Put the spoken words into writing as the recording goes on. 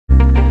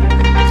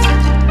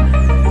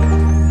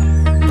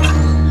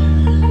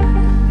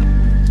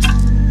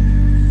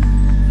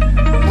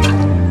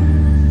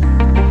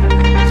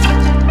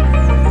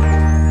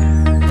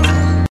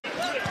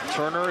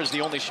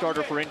the only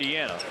starter for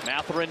Indiana.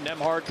 Matherin,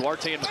 Nembhard,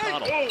 Duarte, and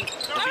McConnell.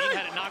 Levine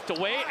had it knocked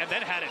away and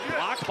then had it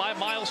blocked by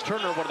Myles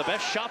Turner, one of the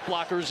best shot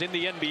blockers in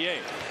the NBA.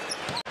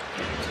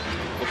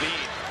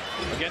 Levine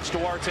against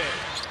Duarte.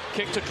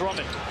 Kick to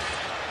Drummond.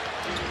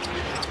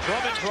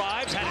 Drummond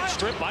drives, had it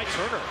stripped by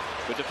Turner.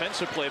 Good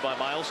defensive play by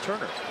Myles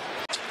Turner.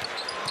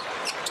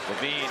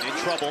 Levine in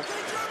trouble.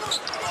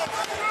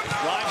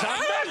 Drives on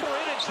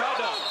Matherin and tried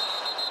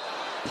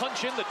to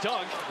punch in the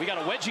dunk. We got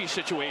a wedgie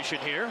situation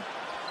here.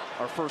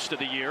 Our first of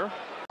the year.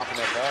 That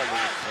ball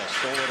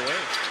stole it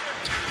away.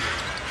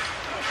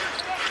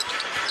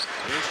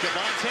 Here's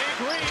Javonte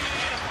Green,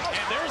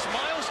 and there's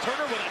Myles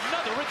Turner with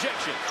another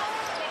rejection.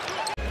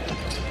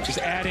 Just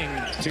adding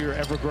to your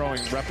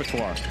ever-growing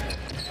repertoire.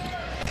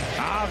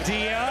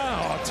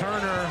 Avdia,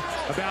 Turner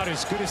about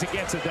as good as it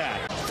gets at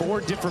that.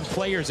 4 different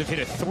players have hit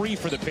a 3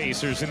 for the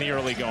Pacers in the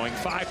early going.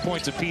 5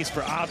 points apiece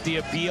for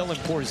Avdia, Beal, and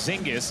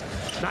Porzingis.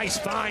 Nice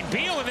find,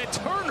 Beal, and then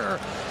Turner.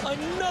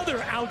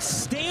 Another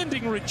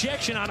outstanding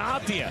rejection on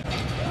Avdia.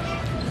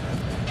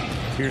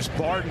 Here's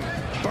Barton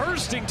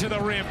bursting to the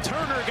rim.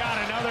 Turner got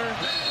another,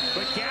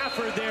 but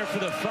Gafford there for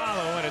the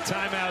follow, and a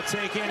timeout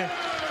taken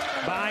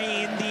by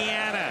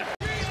Indiana.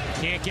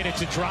 Can't get it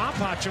to drop.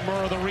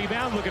 Hachimura the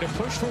rebound. Look at a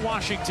push for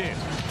Washington.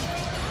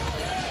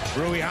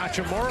 Rui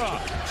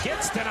Hachimura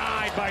gets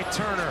denied by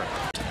Turner.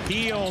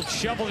 Hield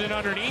shoveled it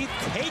underneath.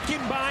 Taken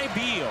by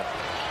Beal.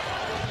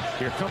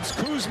 Here comes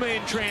Kuzma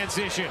in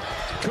transition.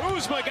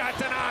 Kuzma got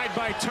denied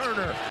by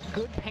Turner.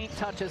 Good paint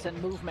touches and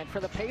movement. For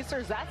the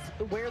Pacers, that's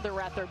where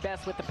they're at their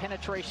best with the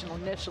penetration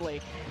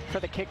initially for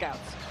the kickouts.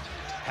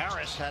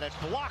 Harris had it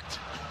blocked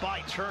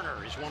by Turner.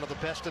 He's one of the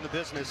best in the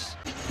business.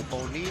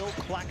 O'Neal,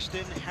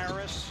 Claxton,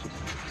 Harris,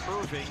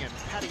 Irving, and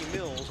Patty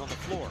Mills on the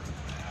floor.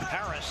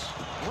 Harris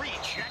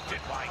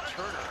rejected by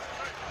Turner.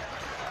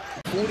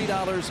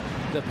 $40,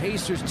 the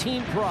Pacers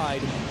team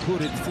pride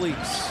hooded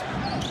fleece.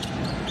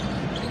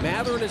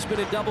 Matherin has been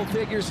in double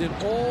figures in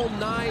all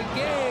 9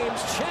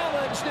 games,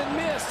 challenged and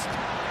missed.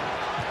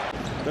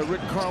 That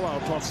Rick Carlisle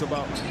talks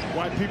about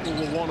why people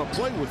will want to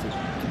play with him.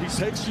 He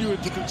takes you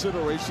into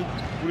consideration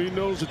when he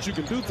knows that you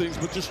can do things,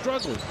 but you're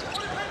struggling.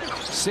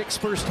 6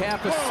 first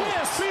half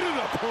assists. Beat it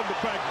up on the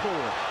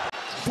backboard.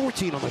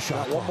 14 on the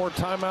shot. One more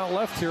timeout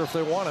left here if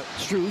they want it.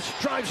 Strus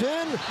drives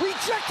in,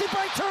 rejected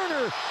by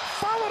Turner,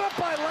 followed up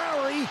by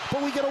Lowry,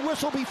 but we get a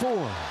whistle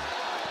before.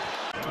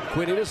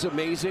 Quinn, it is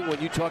amazing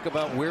when you talk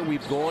about where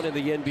we've gone in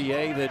the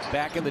NBA that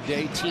back in the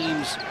day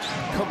teams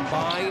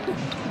combined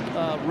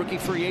rookie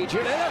free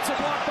agent, and that's a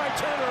block by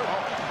Turner,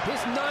 his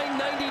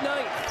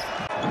 999th.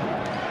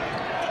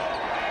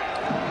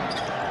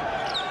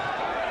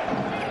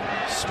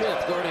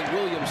 Smith guarding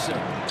Williamson.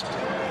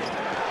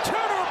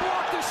 Turner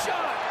blocked the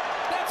shot.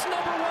 That's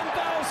number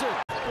 1,000.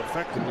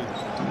 Effectively,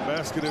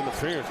 basket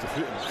interference.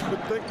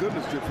 Thank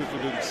goodness the official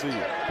didn't see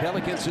it.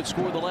 Pelicans had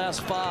scored the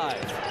last 5.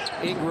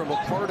 Ingram a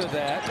part of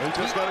that.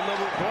 They just got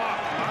another block.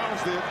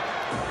 Myles did.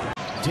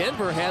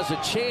 Denver has a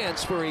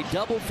chance for a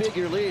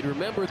double-figure lead.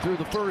 Remember, through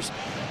the first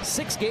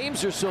 6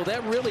 games or so,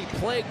 that really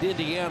plagued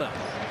Indiana.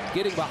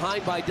 Getting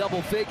behind by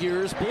double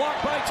figures,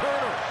 blocked by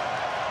Turner.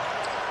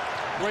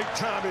 Great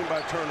timing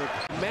by Turner.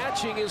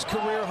 Matching his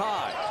career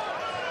high.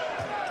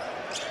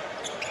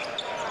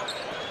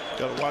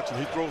 Got to watch him.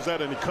 He throws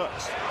that and he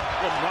cuts.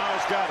 Well,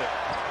 Myles got it.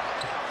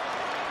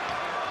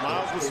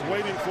 Myles was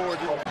waiting for it.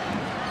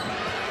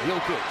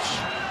 Jokic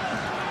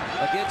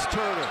against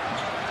Turner.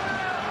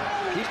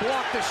 He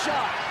blocked the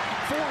shot.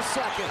 4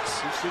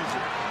 seconds. He sees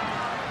it.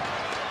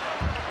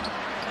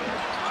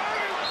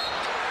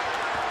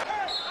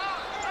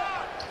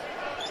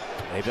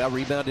 They've out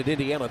rebounded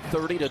Indiana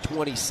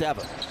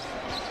 30-27.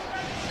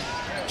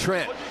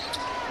 Trent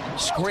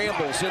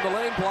scrambles in the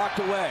lane, blocked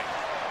away.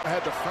 I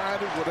had to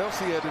find it. What else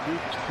he had to do?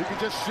 He could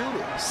just shoot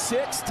it.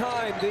 6th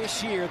time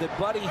this year that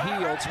Buddy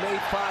Hields made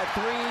 5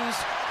 threes.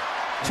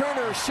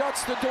 Turner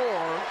shuts the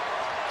door.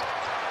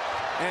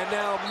 And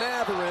now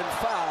Matherin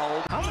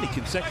fouled. How many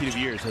consecutive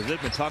years has there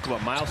been talk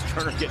about Myles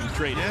Turner getting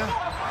traded?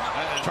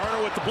 Yeah.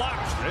 Turner with the block.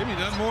 Maybe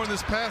done more in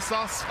this past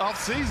off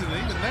season than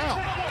even now.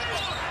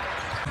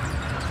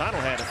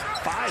 Connell had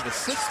 5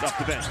 assists off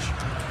the bench.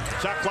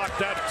 Shot clock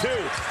down to 2.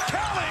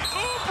 Kelly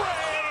Oubre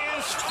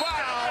is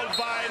fouled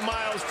by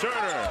Myles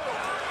Turner.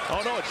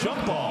 Oh no, a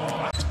jump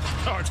ball.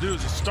 Our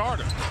dude's a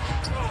starter.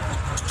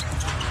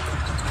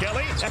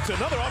 Kelly, that's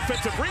another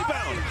offensive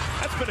rebound.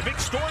 That's been a big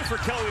story for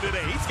Kelly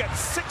today. He's got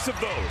 6 of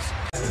those.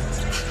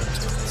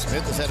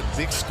 Smith has had a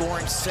big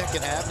scoring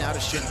second half. Now to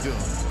Şengün.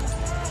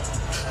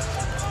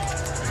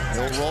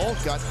 No roll.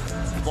 Got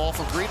the ball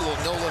from Green. A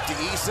little no look to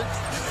Eason.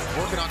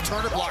 Working on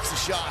Turner. Blocks the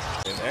shot.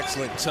 An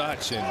excellent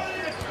touch, and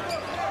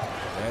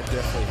that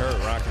definitely hurt.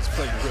 Rockets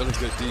played really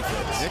good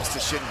defense. Next to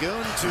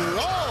Şengün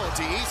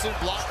to Eason.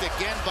 Blocked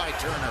again by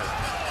Turner.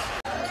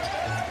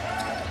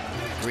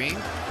 Green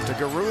to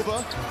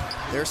Garuba.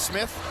 There's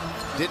Smith.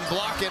 Didn't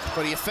block it,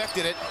 but he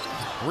affected it.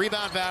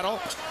 Rebound battle.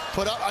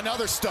 Put up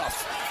another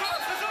stuff.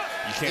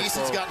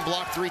 Eason's gotten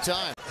blocked 3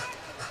 times.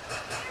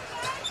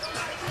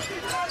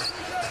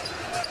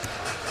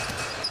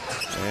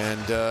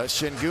 And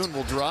Şengün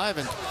will drive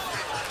and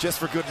just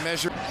for good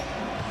measure.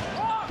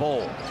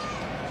 Bol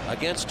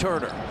against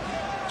Turner.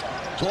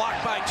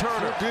 Blocked by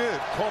Turner. Sure did.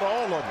 Caught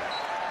all of it.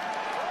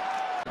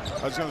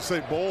 I was going to say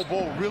Bol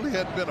really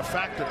hadn't been a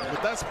factor,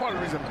 but that's part of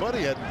the reason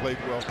Buddy hadn't played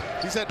well.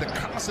 He's had to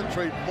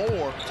concentrate more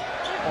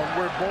on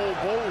where Bol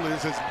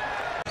is.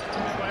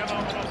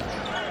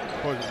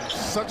 Boy,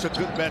 such a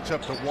good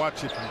matchup to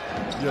watch if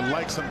you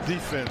like some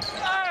defense. For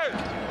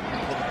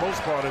the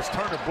most part, as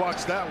Turner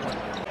blocks that one.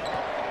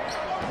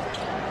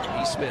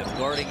 E. Smith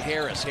guarding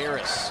Harris.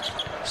 Harris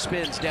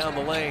spins down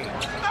the lane.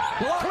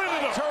 Blocked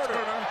by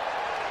Turner.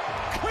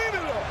 Clean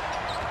it up.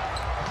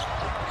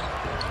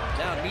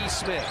 Now E.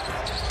 Smith.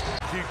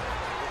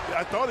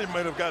 I thought he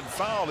might have gotten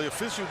fouled. The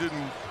official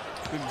didn't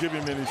give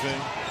him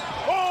anything.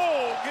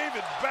 Oh, gave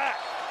it back.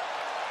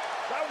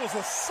 That was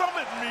a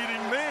summit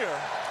meeting there.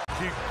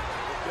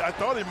 I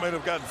thought he might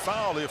have gotten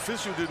fouled. The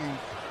official didn't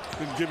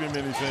give him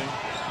anything.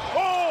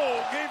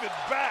 Oh, gave it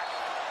back.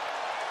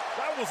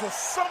 That was a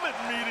summit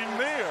meeting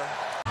there.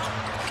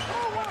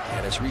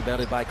 And it's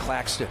rebounded by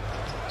Claxton.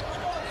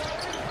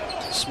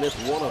 Smith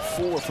 1 of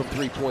 4 from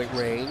three-point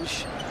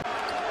range.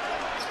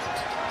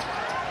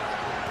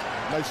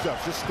 Nice job.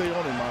 Just stay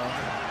on him, Myles.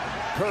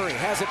 Curry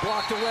has it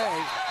blocked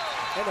away,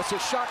 and it's a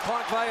shot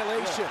clock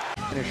violation.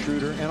 And a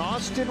shooter, and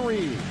Austin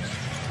Reed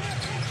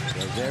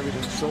does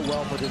everything so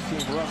well for this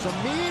team. Russ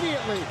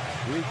immediately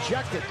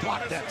rejected,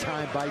 blocked that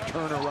time by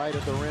Turner right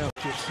at the rim.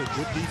 Just a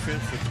good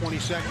defense for 20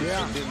 seconds,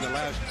 and then the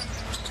last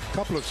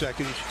couple of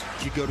seconds,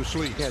 you go to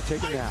sleep. Yeah,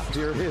 take a nap.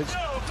 Here is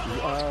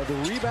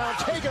the rebound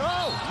taken.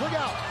 Oh, look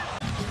out.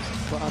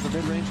 On the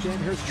mid-range game,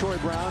 here's Troy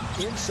Brown,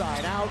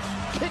 inside out,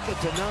 kick it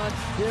to none.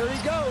 Here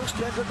he goes,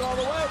 Kendrick all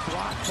the way,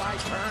 blocked by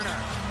Turner.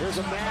 There's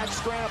a mad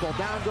scramble,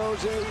 down goes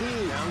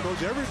AD. Down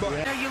goes everybody.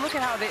 You know, you look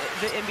at how the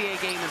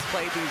NBA game is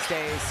played these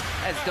days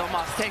as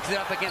Domas takes it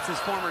up against his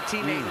former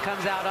teammate and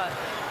comes out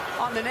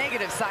on the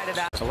negative side of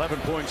that. 11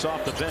 points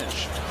off the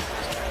bench.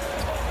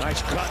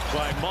 Nice cut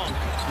by Monk.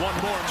 One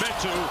more meant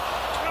to.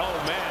 Oh,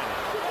 man.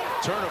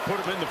 Turner put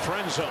him in the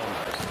friend zone.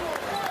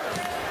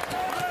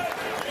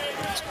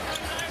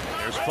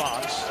 There's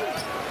Fox.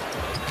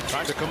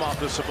 Trying to come off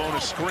the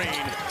Sabonis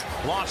screen.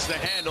 Lost the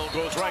handle.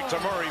 Goes right to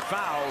Murray.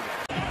 Fouled.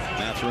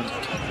 Mathurin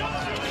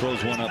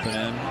throws one up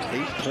and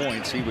in. 8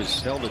 points. He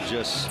was held at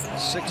just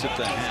 6 at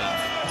the half.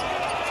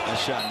 That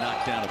shot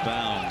knocked out of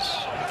bounds.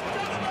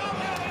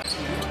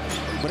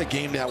 What a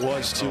game that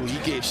was, too. He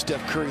gave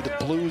Steph Curry the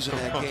blues in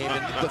that game.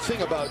 And the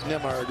thing about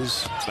Nembhard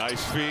is...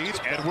 Nice feed.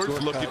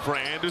 Edwards looking for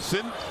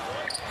Anderson.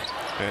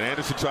 And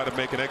Anderson tried to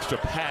make an extra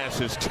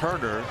pass as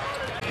Turner.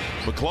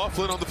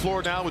 McLaughlin on the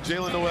floor now with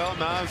Jalen Noel,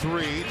 Naz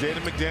Reid,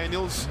 Jaden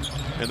McDaniels,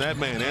 and that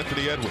man,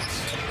 Anthony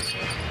Edwards.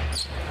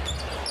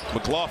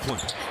 McLaughlin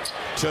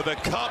to the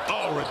cup.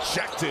 Oh,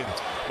 rejected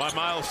by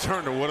Myles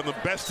Turner, one of the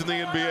best in the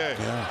NBA.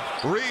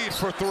 Yeah. Reid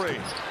for 3.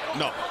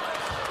 No.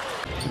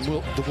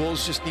 The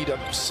Wolves just need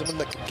someone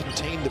that can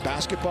contain the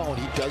basketball,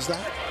 and he does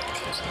that.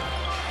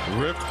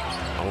 Rip.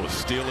 Oh,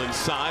 steal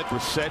inside.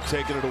 Brissett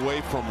taking it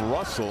away from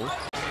Russell.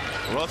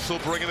 Russell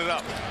bringing it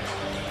up.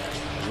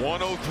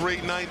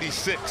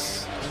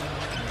 103-96.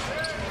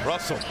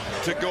 Russell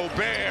to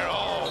Gobert.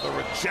 Oh, the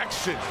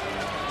rejection.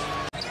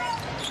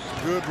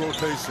 Good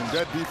rotation.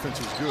 That defense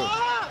is good.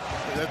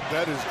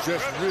 That is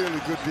just really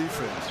good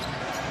defense.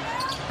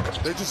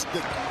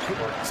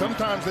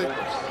 Sometimes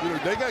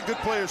they got good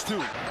players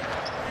too.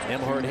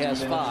 Nembhard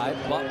has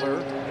 5.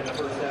 Butler.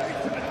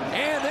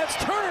 And that's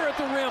Turner at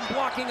the rim,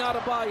 blocking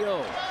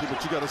Adebayo.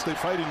 But you got to stay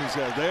fighting these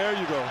guys. There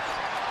you go.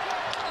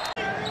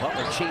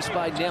 Butler chased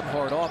by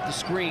Nembhard off the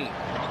screen.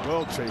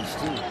 Well chased,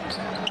 too.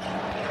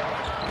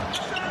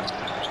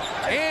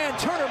 And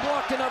Turner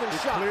blocked another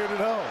shot. Cleared it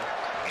out.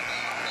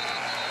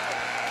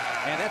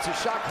 And that's a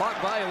shot clock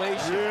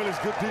violation. Yeah, it's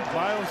good deep,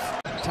 Myles.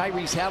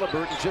 Tyrese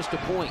Halliburton just a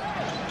point.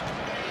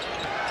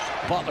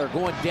 Butler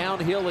going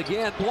downhill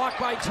again, blocked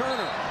by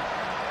Turner.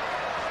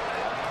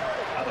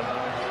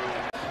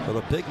 For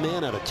the big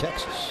man out of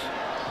Texas.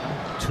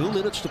 2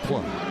 minutes to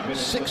play.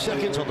 6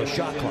 seconds on the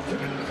shot clock.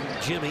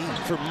 Jimmy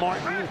for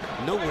Martin.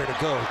 Nowhere to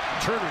go.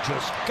 Turner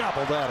just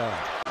gobbled that up.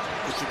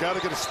 But you got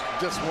to get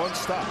just one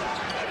stop.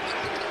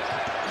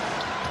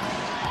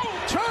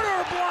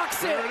 Turner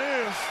blocks it. There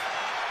it is.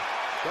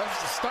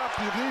 That's the stop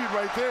you need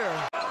right there.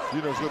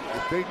 You know,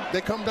 if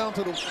they come down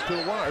to the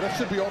wire. That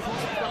should be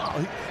offensive foul.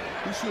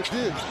 He should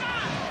did.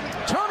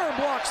 Turner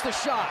blocks the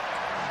shot.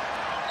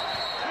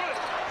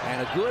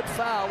 And a good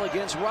foul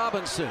against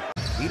Robinson.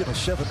 Lead of a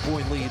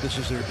 7-point lead. This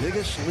is their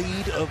biggest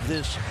lead of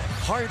this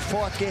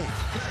hard-fought game.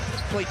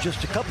 Played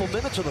just a couple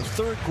minutes of the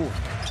third quarter.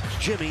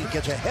 Jimmy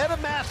gets ahead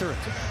of Mathurin.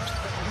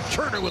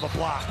 Turner with a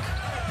block.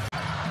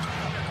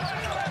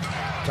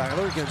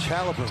 Tyler against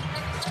Halliburton.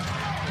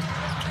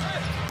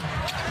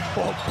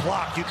 Oh,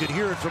 block. You could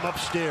hear it from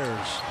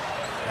upstairs.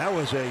 That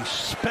was a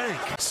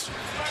spank.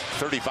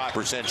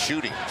 35%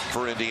 shooting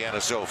for Indiana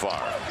so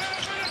far.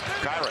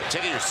 Kyra,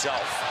 take it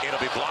yourself. It'll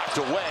be blocked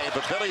away,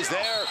 but Billy's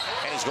there,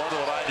 and he's going to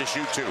the line to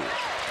shoot 2.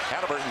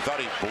 Halliburton thought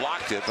he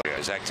blocked it, but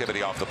his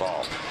activity off the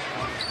ball.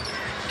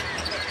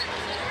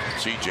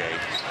 CJ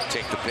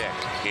take the pick.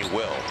 He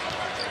will.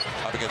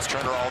 Up against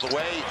Turner all the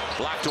way.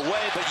 Blocked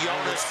away, but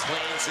Jonas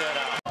cleans it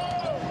up.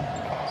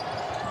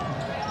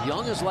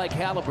 Young is like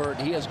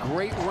Halliburton. He has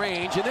great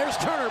range. And there's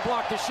Turner,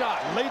 blocked the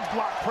shot. Late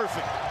block,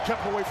 perfect.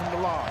 Kept away from the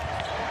line.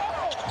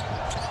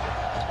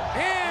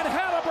 And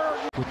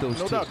Halliburton. With those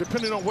no doubt,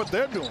 depending on what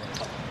they're doing.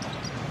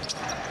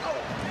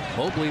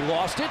 Mobley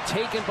lost it.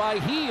 Taken by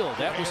Heel.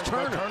 That was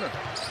Turner.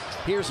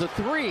 Here's a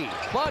three.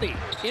 Buddy,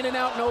 in and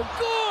out, no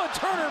good.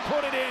 Turner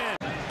put it in.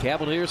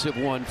 Cavaliers have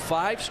won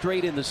 5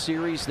 straight in the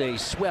series. They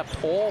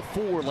swept all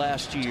 4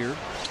 last year.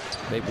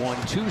 They've won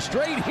 2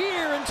 straight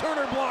here, and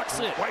Turner blocks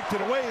it. Wiped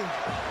it away.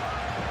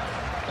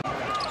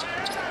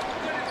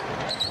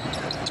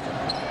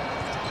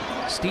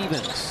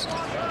 Stevens.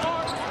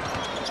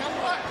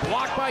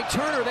 Blocked by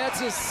Turner. That's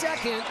his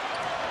second.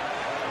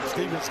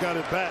 Stevens got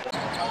it back.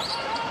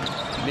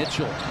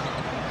 Mitchell.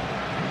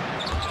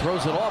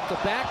 Throws it off the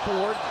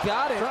backboard.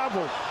 Got it.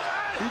 Traveled.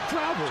 He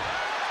traveled.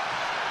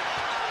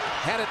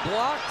 Had it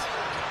blocked.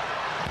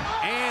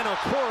 And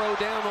Okoro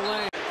down the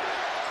lane.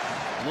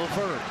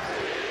 LeVert.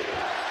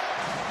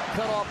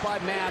 Cut off by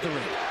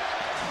Matherin.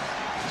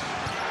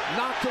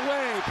 Knocked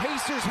away.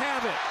 Pacers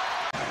have it.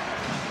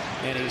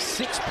 And a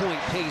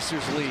 6-point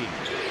Pacers lead.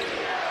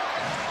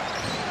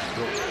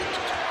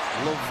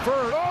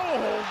 LeVert.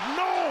 Oh,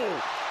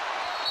 no!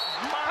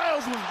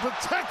 Myles was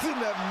protecting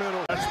that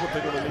middle. That's what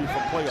they're going to need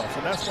for playoffs.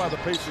 And that's why the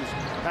Pacers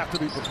have to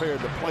be prepared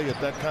to play at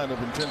that kind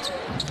of intensity.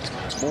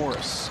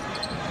 Morris.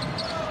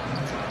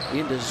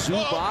 Into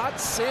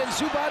Zubats, and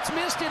Zubats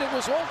missed it. It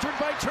was altered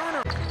by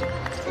Turner.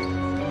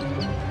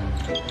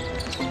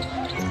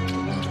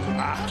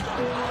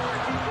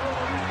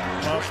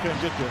 Myles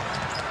can't get there.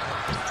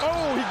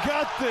 Oh, he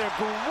got there.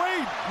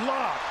 Great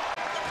block.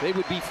 They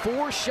would be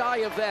 4 shy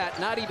of that,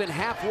 not even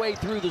halfway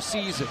through the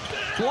season.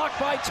 Blocked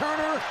by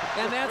Turner,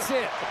 and that's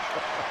it.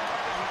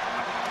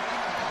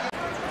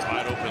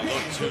 Wide open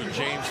look, too.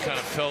 James kind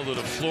of fell to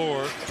the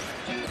floor.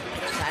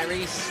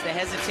 Tyrese, the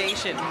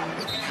hesitation.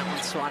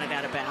 Swatted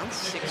out of bounds.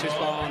 Sixers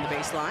ball on the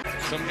baseline.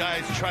 Some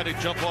guys try to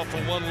jump off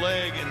of one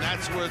leg, and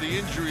that's where the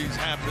injuries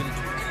happen.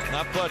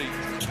 Not Buddy.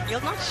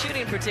 He's not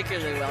shooting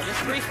particularly well. Just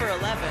 3 for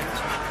 11.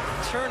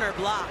 Turner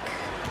block.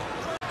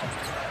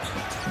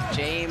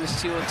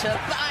 James to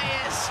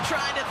Tobias,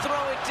 trying to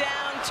throw it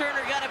down.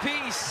 Turner got a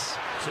piece.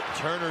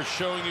 Turner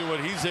showing you what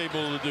he's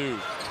able to do.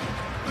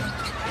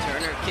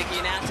 Turner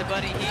kicking out to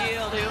Buddy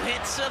Hield, who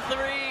hits a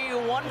 3.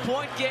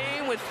 1-point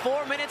game with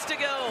 4 minutes to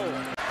go.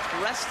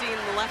 Resting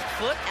the left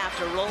foot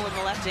after rolling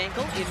the left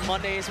ankle in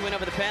Monday's win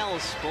over the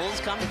Pels. Bulls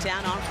come to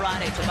town on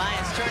Friday.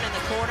 Tobias Turner in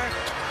the corner,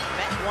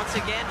 met once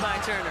again by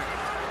Turner.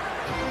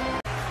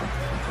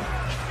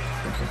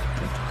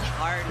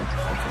 Harden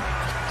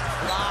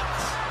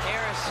blocked.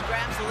 Harris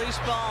grabs the loose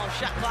ball.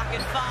 Shot clock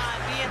at 5.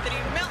 D'Anthony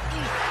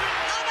Melton,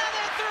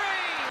 another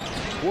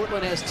 3.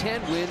 Portland has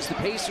 10 wins. The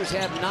Pacers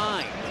have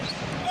 9.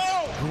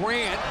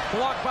 Grant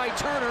blocked by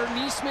Turner.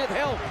 Neesmith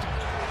helped.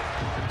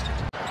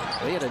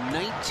 They had a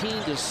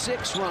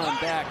 19-6 run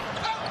back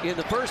in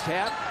the first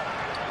half.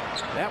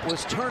 That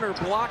was Turner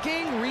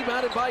blocking.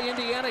 Rebounded by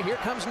Indiana. Here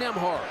comes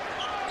Nembhard.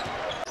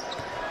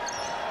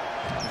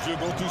 You'll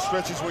go through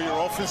stretches where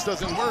your offense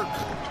doesn't work.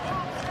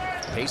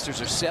 Pacers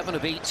are 7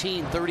 of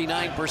 18,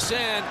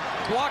 39%.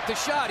 Blocked the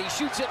shot. He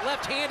shoots it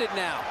left-handed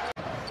now.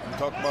 You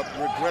talk about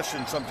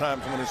regression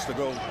sometimes when it's to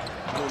go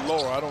a little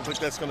lower. I don't think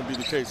that's going to be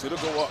the case. It'll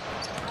go up.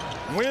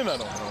 When, I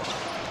don't know.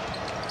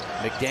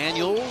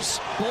 McDaniels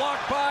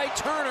blocked by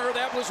Turner.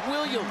 That was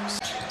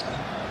Williams.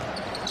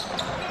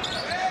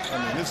 I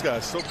mean, this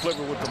guy's so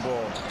clever with the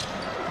ball.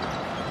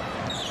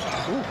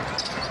 Ooh.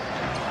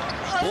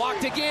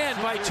 Blocked again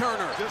by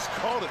Turner. Just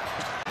caught it.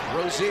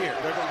 Rozier.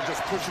 They're going to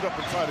just push it up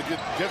and try to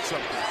get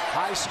something.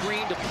 High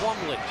screen to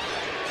Plumlee.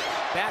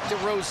 Back to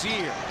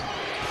Rozier.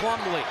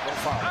 Plumlee. No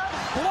foul.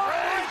 Blocked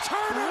by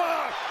Turner.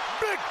 Block.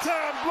 Big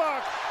time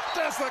block.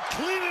 That's a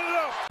cleaning it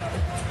up.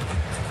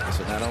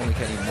 So not only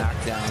can he knock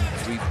down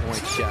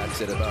 3-point shots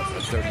at about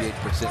a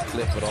 38%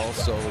 clip, but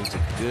also he's a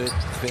good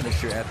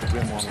finisher at the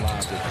rim on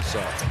lobs, as you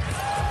saw.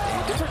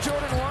 Good for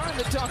Jordan Warren,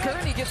 the dunker,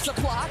 and he gets the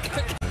block.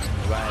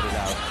 Ride it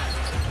out.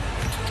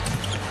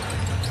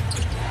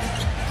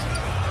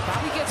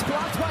 Bobby gets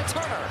blocked by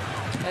Turner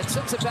and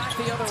sends it back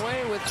the other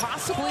way with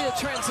possibly a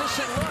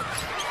transition look.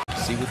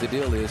 See what the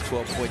deal is.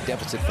 12-point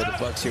deficit for the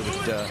Bucks here with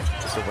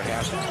over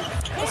half.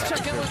 Let's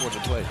check in with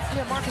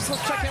yeah, Marcus.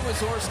 Let's check in with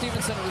Zora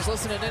Stevenson, who was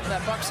listening into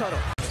that Bucks huddle.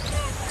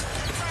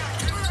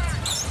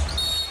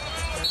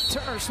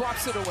 Turner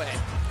swaps it away.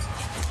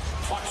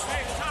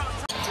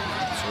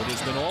 So it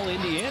has been all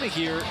Indiana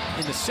here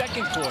in the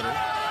second quarter.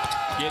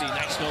 Getting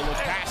nice no-look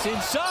pass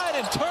inside,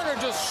 and Turner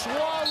just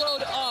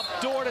swallowed up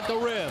Dort at the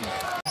rim.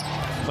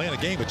 Playing a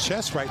game of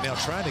chess right now,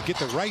 trying to get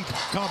the right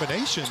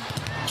combination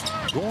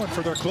going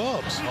for their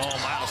clubs. Oh,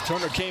 Myles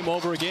Turner came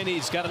over again.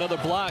 He's got another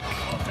block.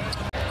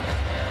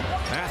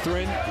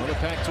 Matherin, another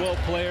Pac-12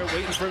 player,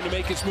 waiting for him to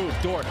make his move.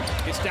 Dort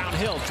gets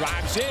downhill,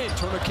 drives in.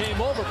 Turner came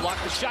over,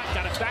 blocked the shot,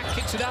 got it back,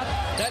 kicks it out.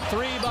 That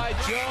 3 by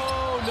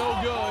Joe, no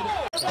good.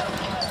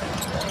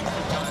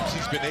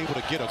 He's been able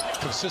to get a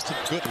consistent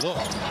good look.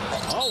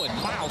 Oh,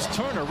 and Myles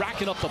Turner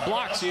racking up the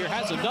blocks here,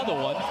 has another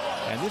one.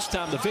 And this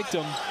time the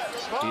victim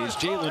is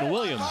Jalen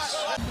Williams.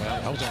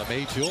 Well, that was on a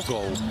made field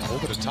goal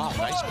over the top.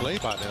 Nice play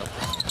by them.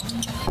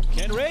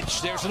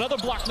 Kenrich, there's another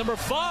block, number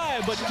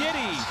 5, but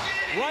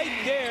Giddey right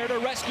there to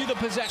rescue the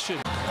possession.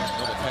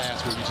 Another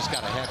pass where you just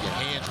got to have your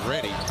hands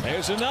ready.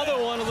 There's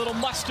another one, a little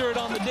mustard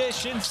on the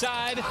dish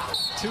inside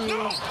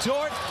to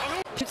Dort.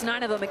 Shoots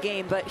 9 of them a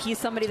game, but he's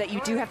somebody that you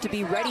do have to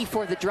be ready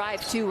for the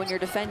drive, too, when you're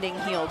defending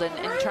Hield and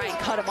try and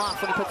cut him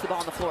off when he puts the ball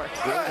on the floor.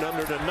 Gordon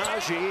under to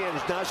Najee, and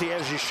Najee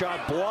has his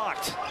shot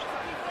blocked.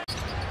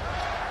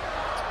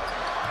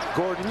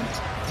 Gordon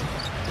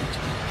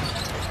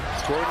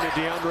to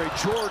DeAndre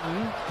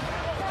Jordan,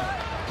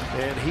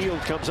 and Hield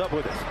comes up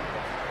with it.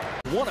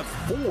 One of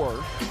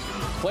 4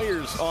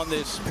 players on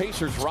this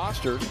Pacers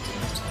roster,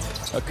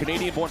 a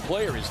Canadian-born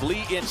player, is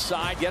Lee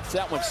inside, gets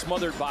that one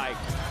smothered by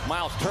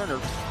Myles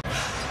Turner.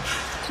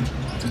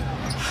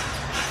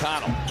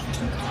 Connell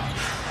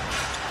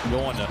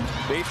going to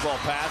baseball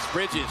pass.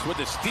 Bridges with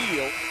the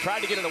steal,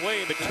 tried to get it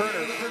away, but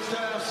Turner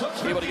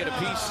able to get a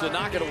piece to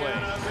knock it away.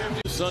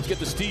 The Suns get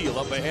the steal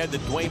up ahead to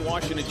Dwayne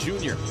Washington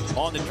Jr.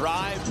 on the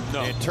drive,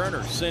 and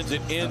Turner sends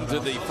it into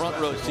the front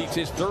row seats,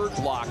 his 3rd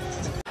block.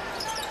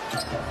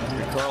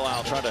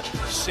 Carlisle trying to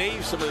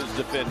save some of his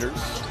defenders.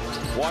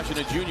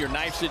 Washington Jr.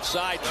 knifes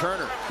inside.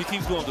 Turner, he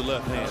keeps going to the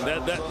left hand.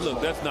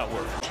 Look, that's not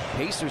working.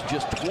 Pacers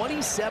just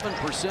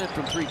 27%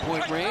 from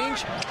three-point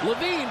range.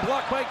 Levine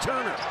blocked by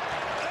Turner.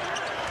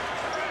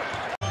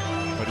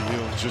 But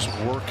Hield just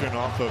working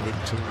off of it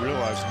to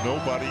realize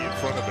nobody in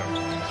front of him.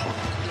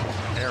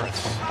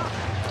 Harris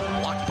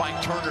blocked by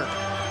Turner.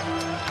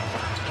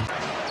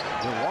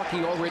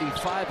 Milwaukee already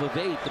 5 of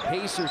 8. The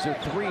Pacers are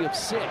 3 of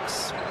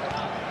 6.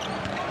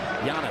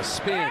 Giannis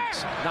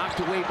spins, knocked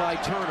away by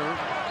Turner,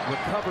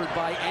 recovered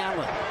by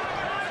Allen.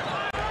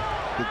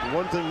 The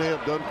one thing they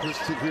have done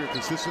here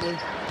consistently,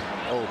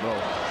 oh no.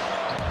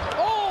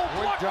 Oh,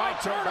 blocked by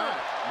Turner.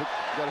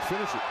 Got to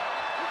finish it.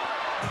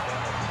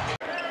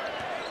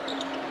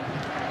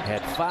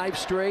 Had 5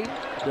 straight,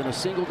 then a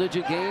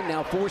single-digit game,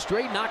 now 4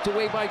 straight, knocked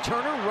away by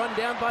Turner, run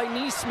down by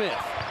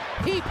Neesmith.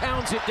 He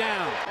pounds it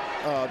down.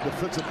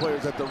 Defensive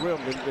players at the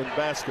rim in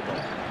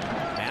basketball.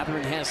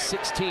 Mathurin has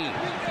 16.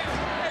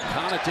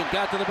 Connaughton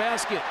got to the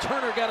basket.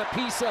 Turner got a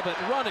piece of it,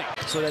 running.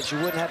 So that you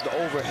wouldn't have to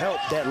overhelp.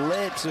 That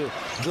led to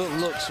good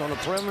looks on the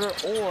perimeter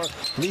or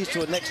leads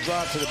to a next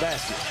drive to the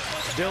basket.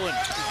 Dillon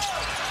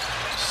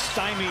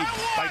stymied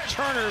by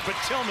Turner, but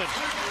Tillman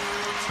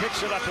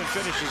picks it up and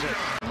finishes it.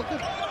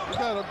 We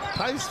got a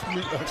Tice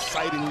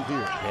sighting here.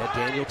 Yeah,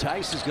 Daniel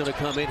Tice is going to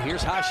come in.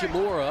 Here's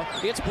Hashimura.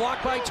 It's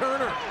blocked by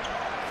Turner.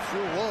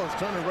 Sure was.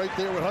 Turner right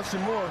there with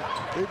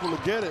Hashimura, able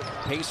to get it.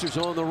 Pacers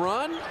on the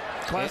run.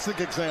 Classic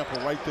example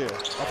right there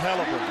of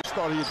Halliburton. Just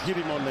thought he'd hit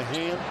him on the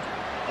hand,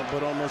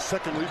 but on the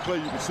second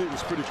replay, you can see it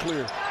was pretty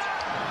clear.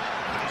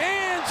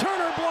 And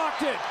Turner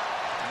blocked it.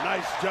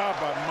 Nice job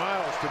by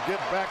Myles to get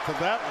back to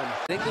that one.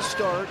 I think to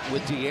start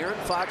with De'Aaron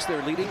Fox,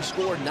 their leading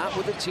scorer, not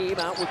with the team,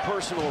 out with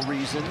personal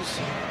reasons.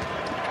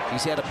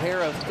 He's had a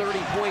pair of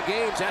 30-point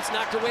games. That's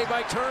knocked away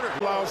by Turner.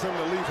 Allows him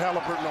to leave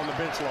Halliburton on the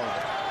bench long.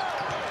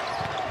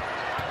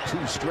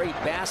 2 straight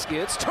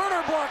baskets.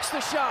 Turner blocks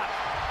the shot.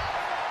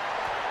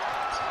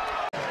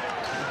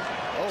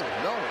 Oh,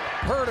 no.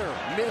 Herter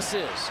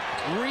misses.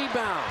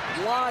 Rebound.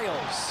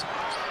 Lyles.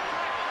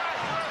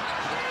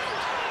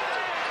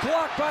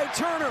 Blocked by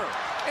Turner.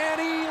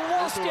 And he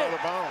lost it. Out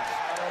of bounds.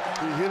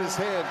 He hit his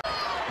head.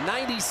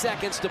 90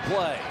 seconds to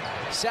play.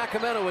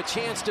 Sacramento a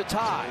chance to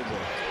tie.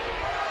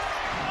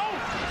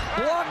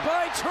 Blocked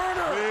by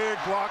Turner. Big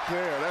block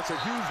there. That's a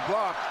huge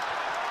block.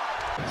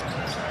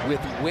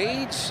 With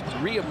Wade's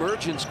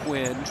reemergence,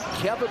 Quinn,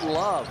 Kevin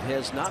Love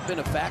has not been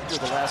a factor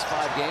the last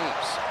 5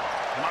 games.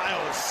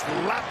 Myles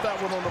slapped that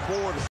one on the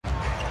board.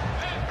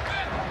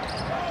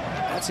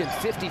 That's in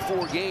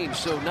 54 games,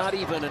 so not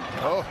even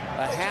a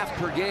half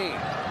per game.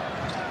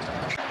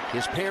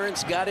 His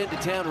parents got into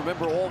town.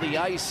 Remember all the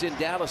ice in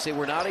Dallas. They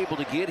were not able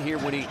to get here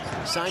when he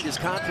signed his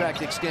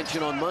contract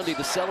extension on Monday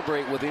to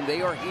celebrate with him.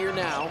 They are here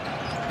now.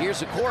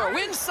 Here's Okoro.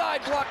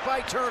 Inside, blocked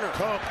by Turner.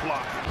 Tough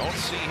block. Don't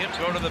see him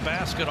go to the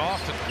basket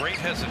often. Great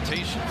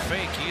hesitation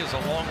fake. He is a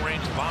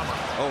long-range bomber.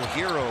 Oh,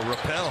 Hero,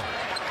 repel.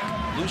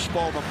 Loose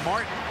ball to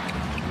Martin.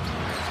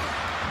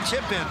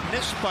 Tip in,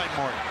 missed by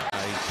Martin.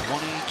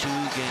 22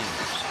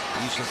 games.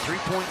 He's the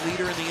 3-point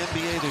leader in the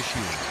NBA this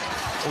year.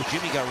 Oh,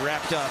 Jimmy got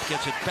wrapped up,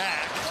 gets it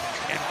back,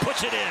 and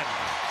puts it in.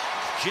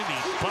 Jimmy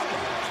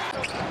Butler.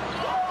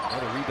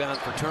 Another rebound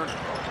for Turner.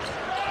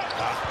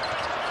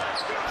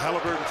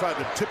 Halliburton tried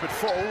to tip it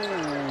forward.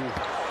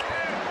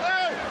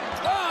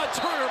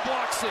 Turner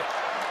blocks it.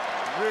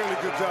 Really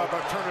good job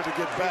by Turner to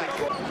get back.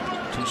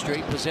 2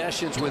 straight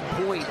possessions with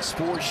points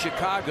for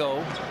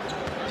Chicago.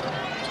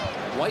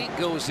 White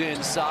goes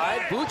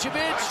inside. Vucevic.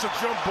 That's a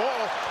jump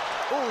ball.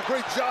 Oh,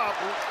 great job.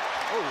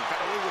 Oh,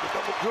 got away with a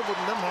double dribble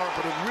to Nembhard,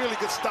 but a really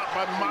good stop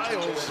by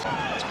Myles.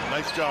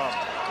 Nice job.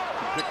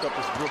 He picked up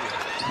his dribble.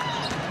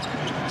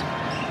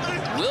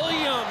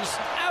 Williams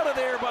out of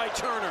there by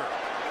Turner.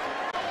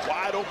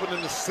 wide open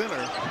in the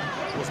center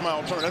was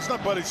Myles Turner. That's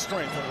not Buddy's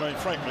strength. I mean,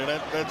 frankly,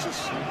 it's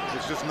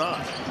just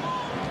not.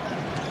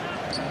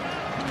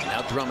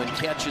 Now Drummond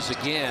catches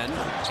again,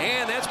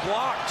 and that's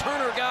blocked.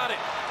 Turner got it.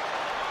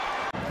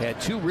 Had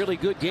two really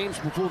good games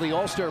before the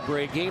All-Star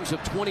break, games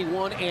of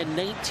 21 and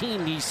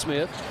 19,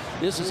 Neesmith.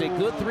 This is a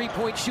good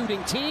three-point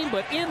shooting team,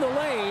 but in the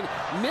lane,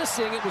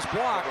 missing, it was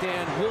blocked,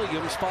 and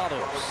Williams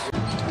follows.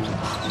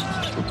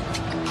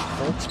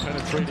 Holtz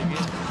penetrating in.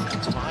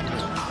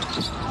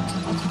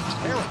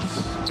 Harris.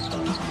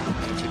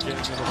 Getting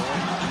into the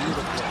lane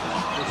beautifully.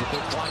 There's a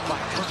big block by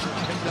Turner,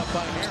 picked up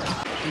by Harris.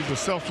 He's a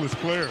selfless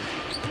player.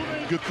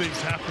 Good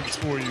things happen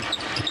for you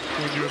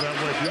when you're that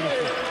way.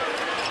 Beautiful.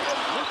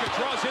 Luka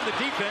draws in the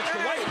defense.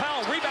 The right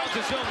Powell rebounds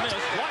his own miss.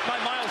 Blocked by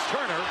Myles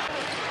Turner.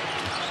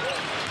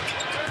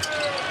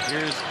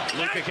 Here's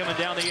Luka coming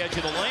down the edge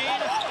of the lane.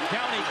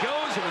 Down he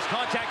goes. It was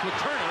contact with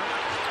Turner.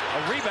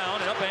 A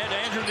rebound and up ahead to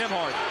Andrew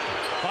Nembhard.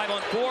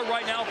 5-on-4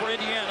 right now for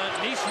Indiana.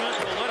 Neesmith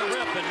will let it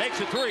rip and makes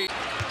a three.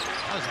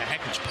 That was a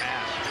heck of a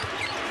pass.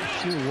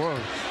 Sure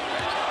was.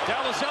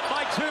 Dallas up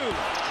by 2.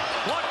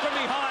 Blocked from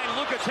behind.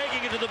 Luka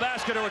taking it to the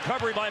basket. A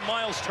recovery by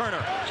Myles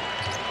Turner.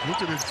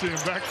 Luka didn't see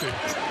him back there.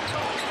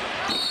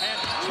 And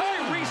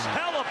Tyrese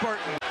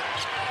Halliburton.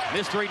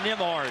 Mystery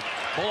Nembhard.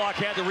 Bullock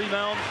had the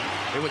rebound.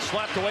 It was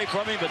slapped away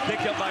from him, but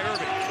picked up by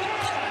Irving.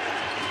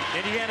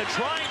 Indiana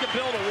trying to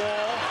build a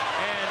wall,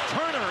 and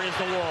Turner is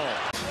the wall.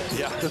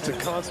 Yeah, that's a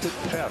constant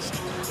pest.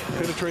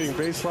 Penetrating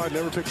baseline,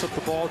 never picks up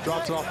the ball,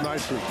 drops it off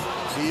nicely.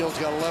 Heald's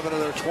got 11 of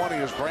their 20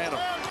 as Branham.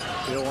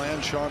 Bill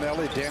and Sean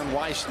Elliott, Dan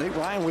Weiss, Nate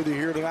Ryan with you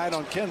here tonight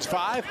on Ken's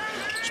 5.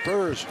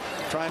 Spurs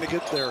trying to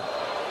get their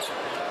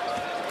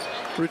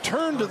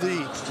return to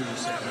the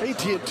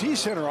AT&T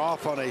Center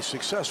off on a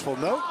successful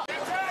note.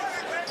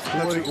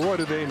 What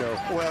do they know?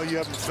 Well, you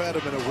haven't fed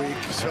them in a week,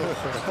 so,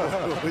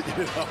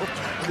 you know,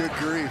 good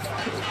grief.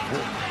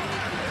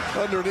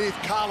 Underneath,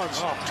 Collins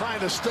trying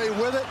to stay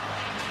with it.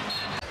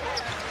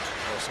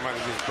 Somebody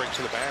just break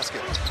to the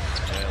basket.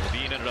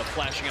 Levine ended up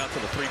flashing out to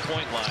the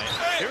three-point line.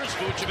 Here's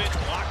Vucevic,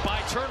 blocked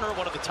by Turner,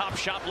 one of the top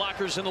shot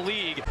blockers in the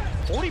league.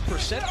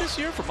 40% this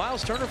year for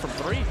Myles Turner from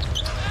 3.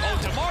 Oh,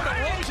 DeMar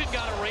DeRozan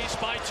got erased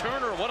by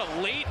Turner. What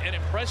a late and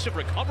impressive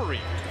recovery.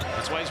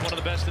 That's why he's one of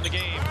the best in the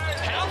game.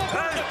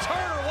 Halliburton to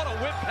Turner. What a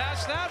whip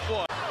past that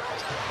was.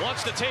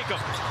 Wants to take him.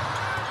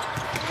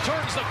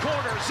 Turns the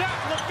corner. Zach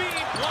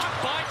LaVine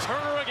blocked by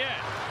Turner again.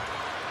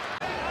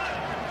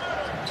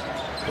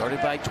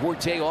 Guarded by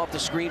Duarte off the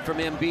screen from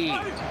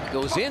Embiid.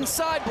 Goes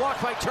inside,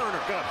 blocked by Turner.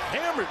 Got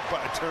hammered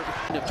by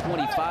Turner. Of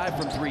 25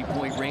 from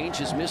three-point range,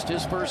 has missed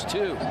his first 2.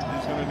 He's going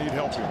to need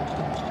help here.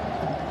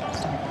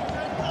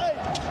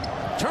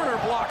 Turner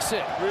blocks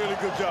it. Really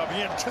good job.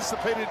 He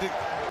anticipated it.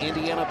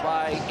 Indiana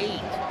by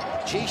 8.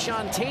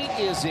 Jayshawn Tate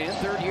is in,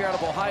 third year out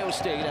of Ohio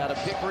State, out of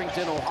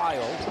Pickerington,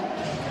 Ohio.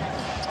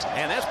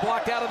 And that's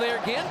blocked out of there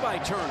again by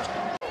Turner.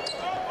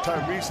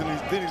 Tyrese, and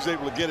then he's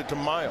able to get it to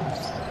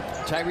Myles.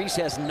 Tyrese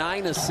has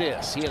 9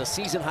 assists. He had a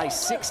season-high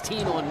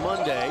 16 on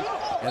Monday,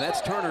 and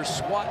that's Turner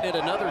swatting at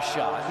another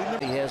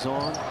shot. He has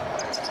on.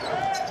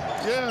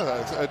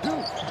 Yeah, I do.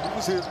 He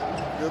was here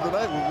the other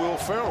night when Will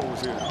Ferrell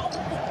was here.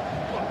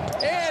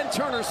 And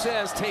Turner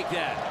says, take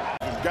that.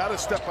 You've got to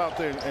step out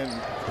there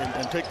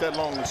and take that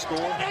long to score.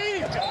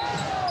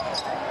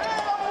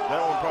 That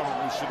one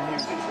probably should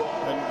move.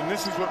 And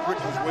this is what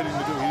Rick was waiting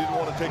to do. He didn't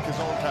want to take his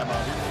own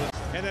timeout.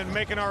 And then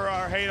making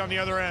our hate on the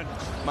other end.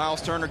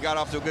 Myles Turner got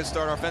off to a good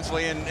start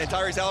offensively, and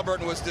Tyrese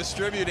Halliburton was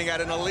distributing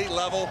at an elite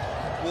level.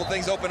 Will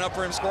things open up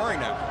for him scoring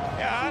now?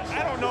 Yeah,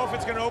 I don't know if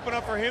it's going to open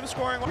up for him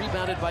scoring.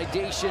 Rebounded by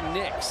Dacian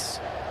Nix.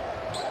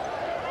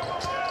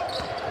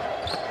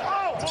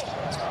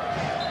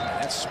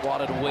 That's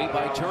swatted away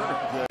by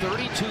Turner.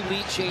 32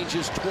 lead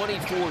changes,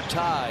 24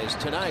 ties.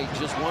 Tonight,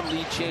 just 1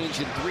 lead change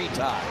and 3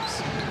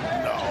 ties.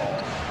 No.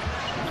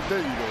 There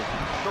you go.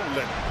 Don't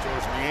let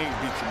George Niang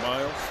beat you,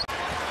 Myles.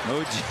 I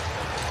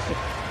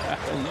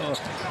don't know.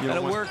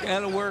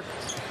 That'll work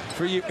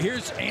for you.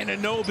 Here's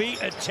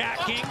Anunoby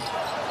attacking.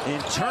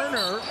 And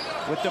Turner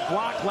with the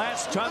block,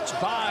 last touch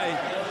by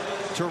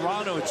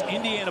Toronto. It's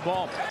Indiana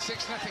ball.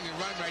 6-0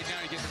 run right now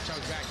to get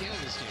themselves back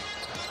into this game.